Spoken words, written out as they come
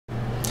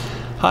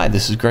Hi,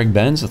 this is Greg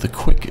Benz with a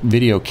quick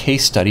video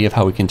case study of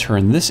how we can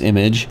turn this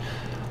image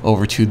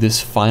over to this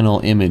final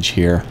image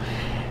here.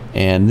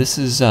 And this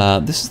is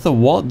the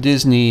Walt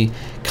Disney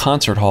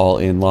Concert Hall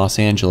in Los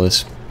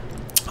Angeles.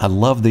 I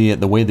love the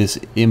way this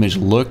image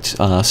looked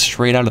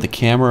straight out of the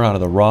camera, out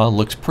of the raw.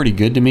 Looks pretty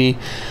good to me.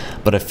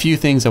 But a few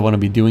things I want to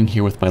be doing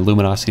here with my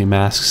luminosity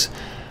masks.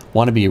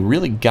 Want to be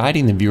really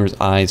guiding the viewer's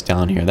eyes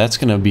down here. That's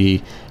going to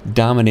be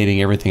dominating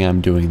everything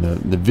I'm doing.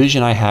 The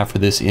vision I have for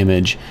this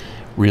image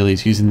really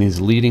is using these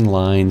leading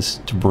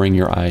lines to bring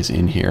your eyes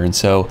in here. And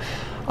so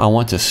I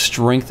want to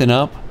strengthen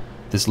up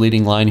this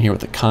leading line here with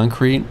the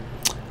concrete.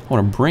 I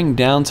want to bring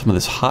down some of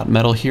this hot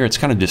metal here. It's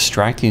kind of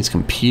distracting. It's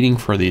competing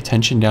for the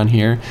attention down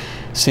here.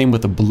 Same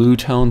with the blue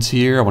tones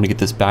here. I want to get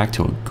this back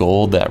to a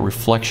gold, that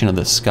reflection of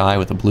the sky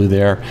with the blue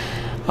there.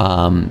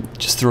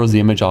 Just throws the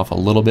image off a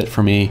little bit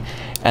for me.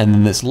 And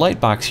then this light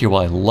box here,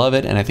 while I love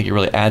it and I think it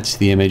really adds to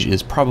the image,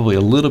 is probably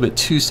a little bit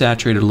too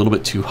saturated, a little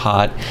bit too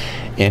hot.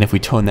 And if we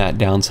tone that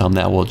down some,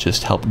 that will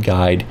just help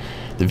guide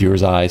the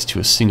viewer's eyes to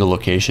a single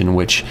location,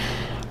 which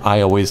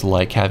I always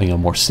like having a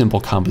more simple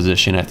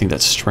composition. I think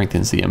that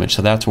strengthens the image.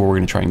 So that's where we're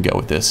going to try and go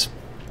with this.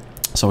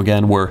 So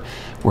again, we're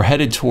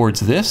headed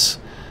towards this,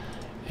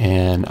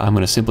 and I'm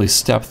going to simply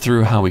step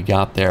through how we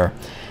got there.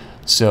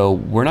 So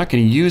we're not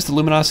going to use the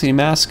luminosity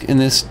mask in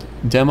this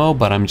demo,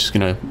 but I'm just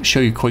going to show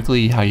you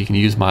quickly how you can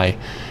use my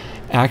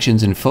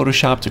actions in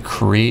Photoshop to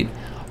create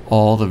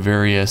all the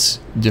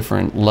various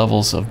different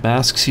levels of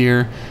masks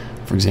here.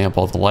 For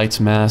example, the lights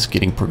mask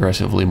getting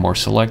progressively more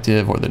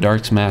selective, or the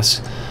darks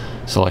mask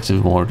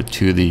selective more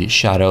to the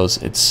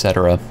shadows,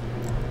 etc.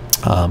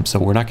 So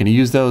we're not going to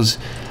use those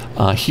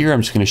here.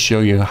 I'm just going to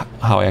show you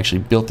how I actually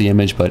built the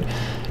image, but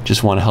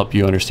just want to help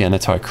you understand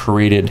that's how I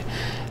created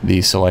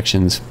these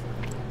selections.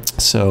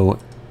 So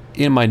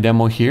in my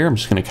demo here, I'm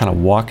just going to kind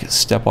of walk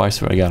stepwise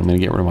through what I got. I'm going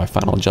to get rid of my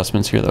final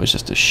adjustments here. That was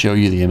just to show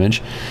you the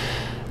image.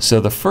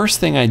 So the first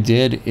thing I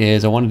did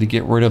is I wanted to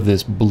get rid of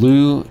this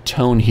blue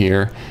tone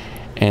here.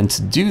 And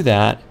to do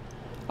that,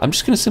 I'm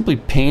just going to simply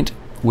paint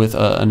with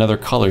another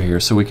color here.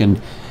 So we can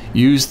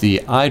use the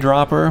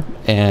eyedropper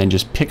and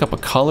just pick up a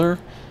color.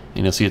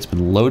 And you'll see it's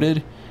been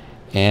loaded.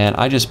 And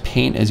I just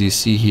paint as you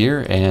see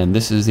here. And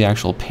this is the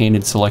actual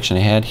painted selection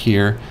I had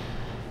here.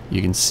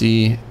 You can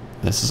see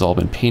this has all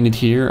been painted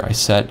here. I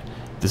set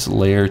this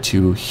layer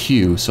to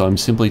hue. So I'm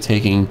simply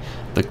taking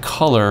the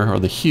color or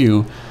the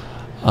hue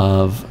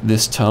of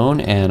this tone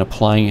and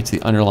applying it to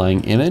the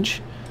underlying image,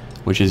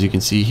 which, as you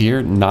can see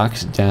here,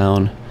 knocks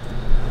down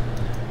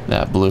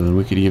that blue. And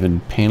we could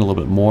even paint a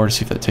little bit more to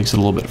see if that takes it a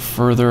little bit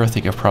further. I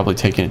think I've probably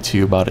taken it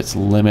to about its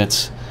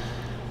limits,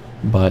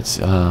 but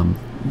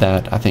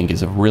that I think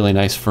is a really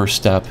nice first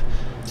step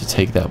to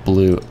take that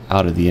blue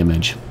out of the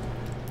image.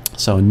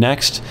 So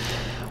next,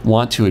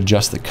 want to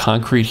adjust the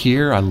concrete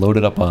here. I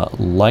loaded up a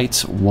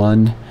Lights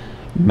 1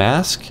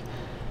 mask,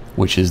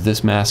 which is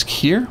this mask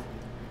here.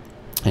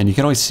 And you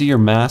can always see your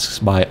masks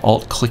by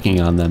alt-clicking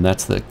on them.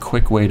 That's the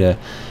quick way to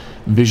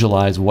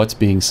visualize what's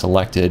being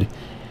selected.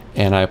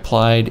 And I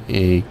applied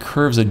a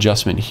curves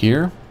adjustment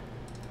here,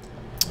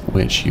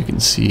 which you can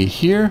see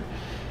here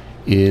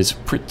is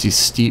pretty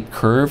steep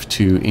curve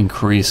to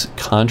increase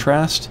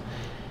contrast.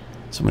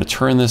 So I'm going to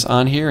turn this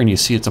on here, and you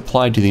see it's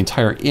applied to the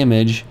entire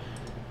image.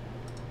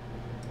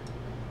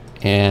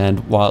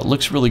 And while it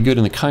looks really good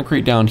in the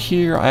concrete down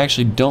here, I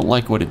actually don't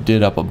like what it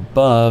did up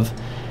above.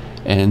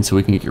 And so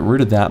we can get rid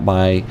of that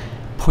by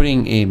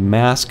putting a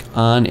mask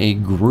on a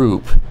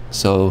group.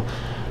 So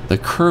the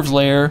curves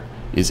layer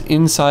is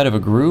inside of a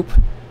group,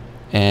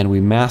 and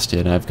we masked it.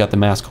 And I've got the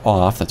mask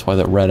off. That's why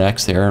that red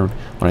X there.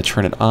 When I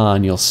turn it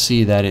on, you'll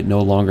see that it no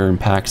longer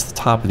impacts the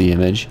top of the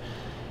image.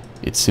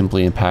 It's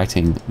simply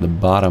impacting the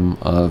bottom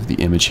of the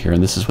image here.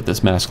 And this is what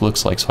this mask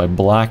looks like. So I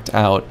blacked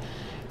out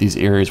these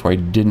areas where I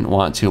didn't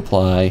want to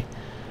apply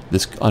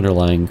this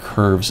underlying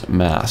curves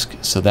mask.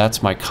 So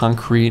that's my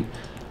concrete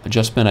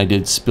adjustment. I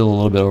did spill a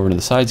little bit over to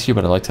the sides here,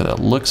 but I liked how that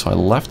looked, so I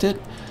left it.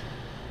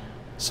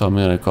 So I'm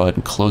going to go ahead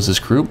and close this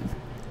group.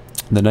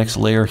 The next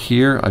layer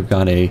here, I've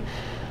got a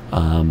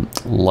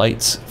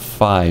Lights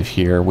 5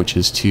 here, which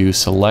is to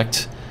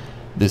select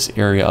this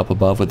area up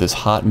above with this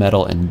hot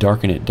metal and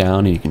darken it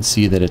down. And you can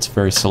see that it's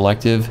very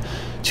selective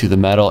to the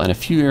metal, and a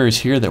few areas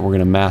here that we're going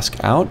to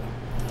mask out.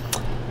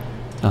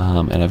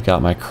 And I've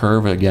got my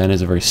curve, again,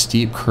 is a very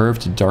steep curve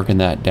to darken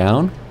that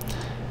down.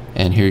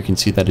 And here you can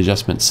see that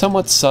adjustment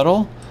somewhat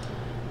subtle,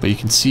 but you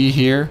can see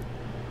here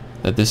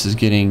that this is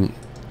getting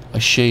a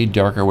shade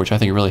darker, which I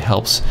think really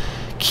helps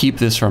keep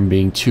this from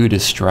being too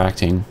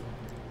distracting.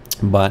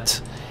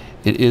 But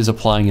it is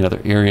applying in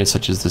other areas,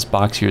 such as this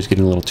box here is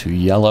getting a little too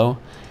yellow.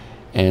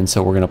 And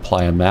so we're going to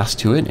apply a mask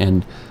to it.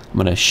 And I'm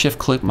going to shift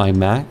click my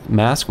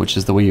mask, which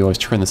is the way you always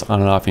turn this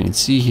on and off. And you can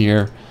see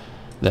here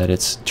that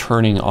it's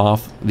turning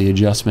off the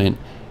adjustment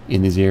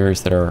in these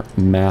areas that are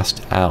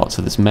masked out.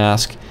 So this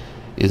mask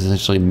is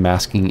essentially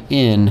masking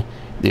in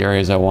the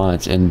areas I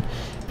want. And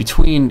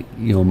between,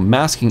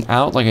 masking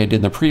out like I did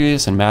in the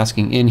previous and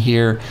masking in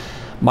here,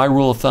 My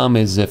rule of thumb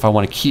is if I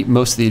want to keep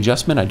most of the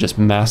adjustment, I just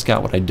mask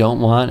out what I don't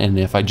want, and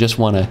if I just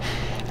want to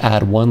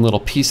add one little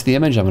piece of the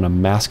image, I'm going to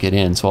mask it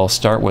in. So I'll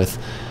start with,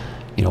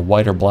 you know,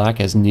 white or black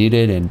as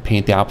needed and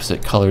paint the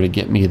opposite color to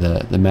get me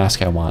the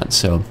mask I want.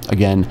 So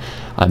again,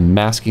 I'm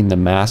masking the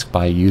mask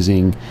by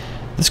using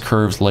this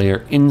curves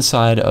layer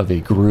inside of a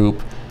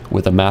group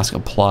with a mask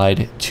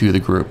applied to the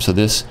group. So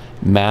this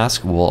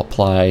mask will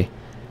apply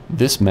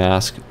this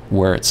mask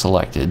where it's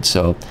selected.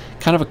 So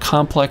kind of a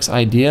complex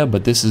idea,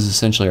 but this is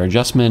essentially our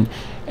adjustment,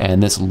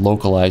 and this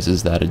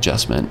localizes that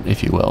adjustment,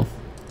 if you will.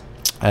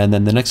 And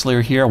then the next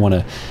layer here, I want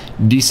to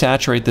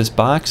desaturate this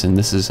box, and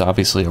this is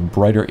obviously a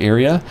brighter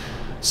area.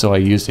 So I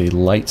used a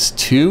lights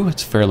 2.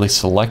 It's fairly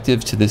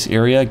selective to this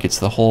area, gets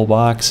the whole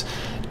box,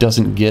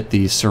 doesn't get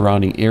the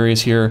surrounding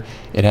areas here.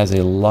 It has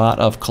a lot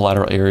of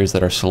collateral areas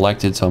that are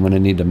selected, so I'm going to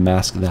need to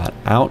mask that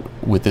out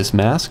with this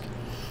mask.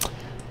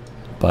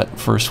 But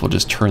first we'll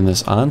just turn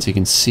this on so you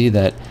can see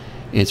that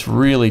it's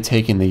really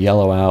taking the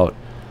yellow out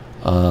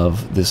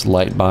of this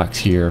light box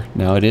here.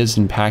 Now it is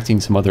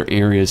impacting some other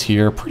areas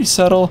here, pretty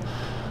subtle,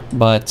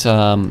 but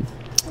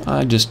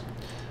I just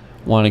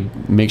want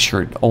to make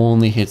sure it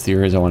only hits the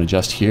areas I want to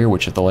adjust here,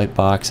 which is the light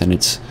box, and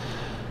it's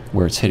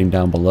where it's hitting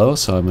down below.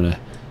 So I'm going to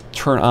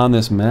turn on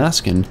this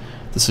mask, and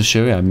this will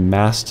show you I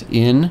masked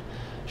in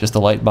just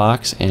the light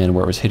box and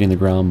where it was hitting the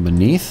ground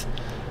beneath.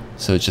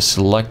 So it's just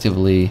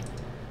selectively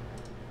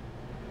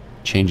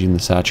changing the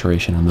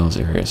saturation on those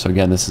areas. So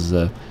again, this is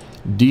a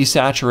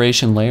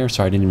desaturation layer.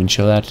 Sorry, I didn't even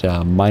show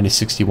that. Minus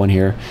 61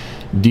 here.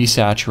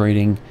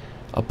 Desaturating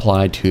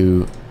applied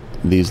to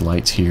these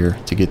lights here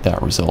to get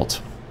that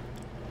result.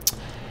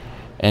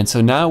 And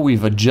so now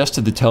we've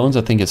adjusted the tones,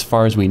 I think, as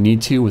far as we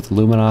need to with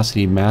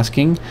luminosity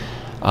masking,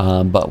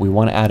 but we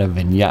want to add a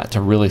vignette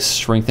to really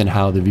strengthen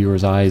how the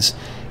viewer's eyes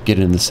get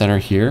in the center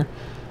here.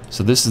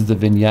 So this is the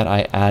vignette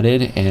I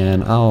added,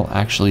 and I'll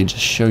actually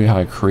just show you how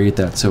I create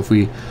that. So if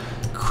we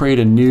create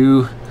a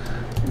new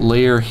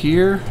layer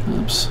here,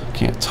 oops,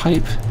 can't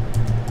type,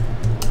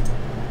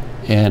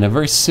 and a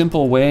very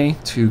simple way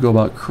to go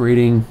about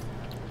creating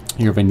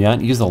your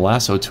vignette, use the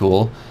lasso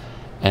tool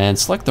and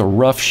select the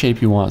rough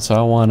shape you want. So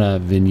I want a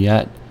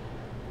vignette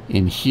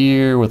in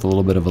here with a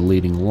little bit of a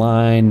leading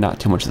line, not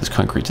too much of this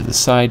concrete to the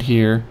side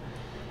here.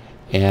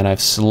 And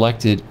I've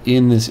selected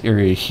in this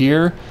area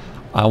here,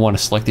 I want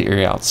to select the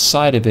area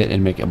outside of it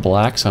and make it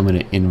black. So I'm going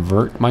to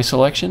invert my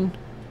selection.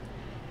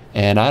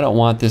 And I don't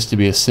want this to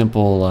be a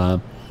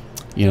simple,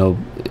 you know,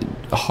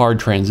 a hard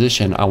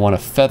transition. I want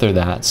to feather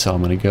that. So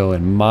I'm going to go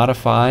and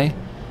modify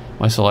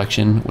my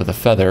selection with a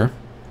feather.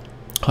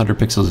 100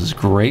 pixels is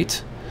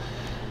great.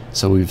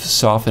 So we've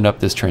softened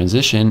up this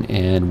transition,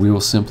 and we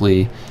will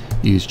simply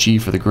use G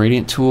for the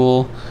gradient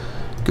tool,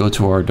 go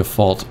to our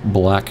default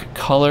black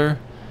color,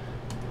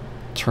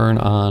 turn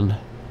on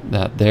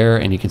that there,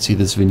 and you can see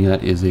this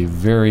vignette is a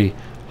very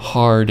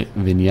hard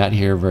vignette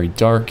here, very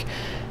dark.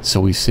 So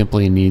we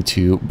simply need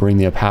to bring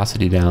the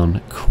opacity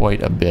down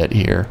quite a bit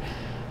here.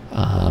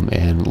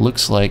 And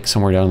looks like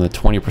somewhere down in the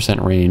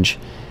 20% range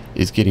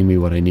is getting me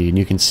what I need. And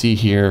you can see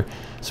here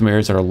some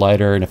areas that are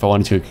lighter, and if I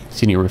wanted to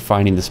continue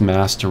refining this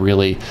mask to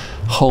really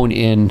hone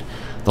in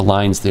the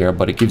lines there,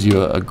 but it gives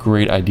you a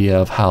great idea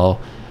of how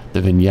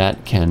the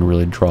vignette can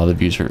really draw the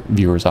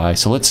viewer's eye.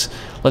 So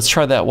let's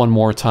try that one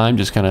more time,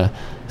 just kind of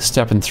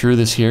stepping through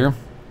this here.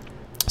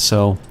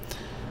 So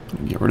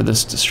get rid of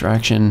this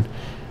distraction.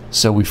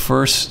 So we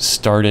first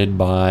started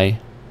by,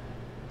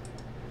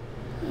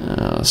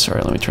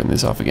 sorry, let me turn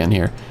this off again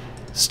here.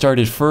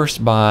 Started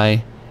first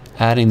by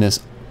adding this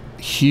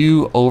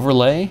hue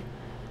overlay,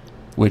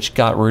 which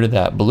got rid of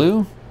that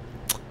blue.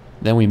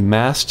 Then we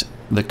masked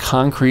the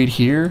concrete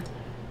here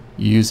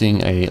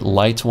using a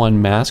lights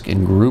 1 mask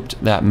and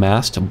grouped that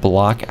mask to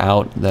block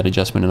out that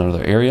adjustment in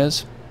other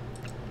areas.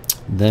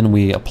 Then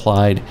we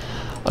applied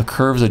a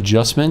curves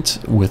adjustment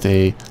with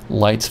a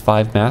lights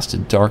 5 mask to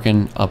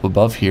darken up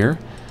above here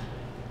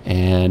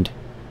and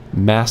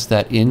mask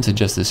that into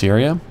just this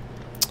area.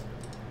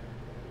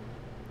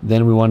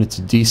 Then we wanted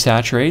to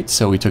desaturate,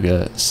 so we took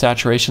a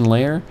saturation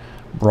layer,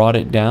 brought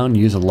it down,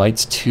 use a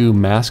lights 2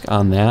 mask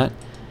on that,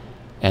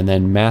 and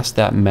then masked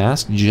that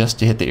mask just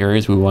to hit the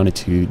areas we wanted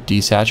to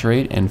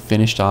desaturate, and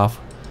finished off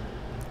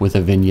with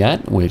a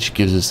vignette, which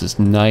gives us this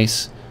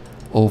nice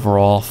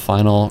overall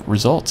final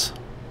result.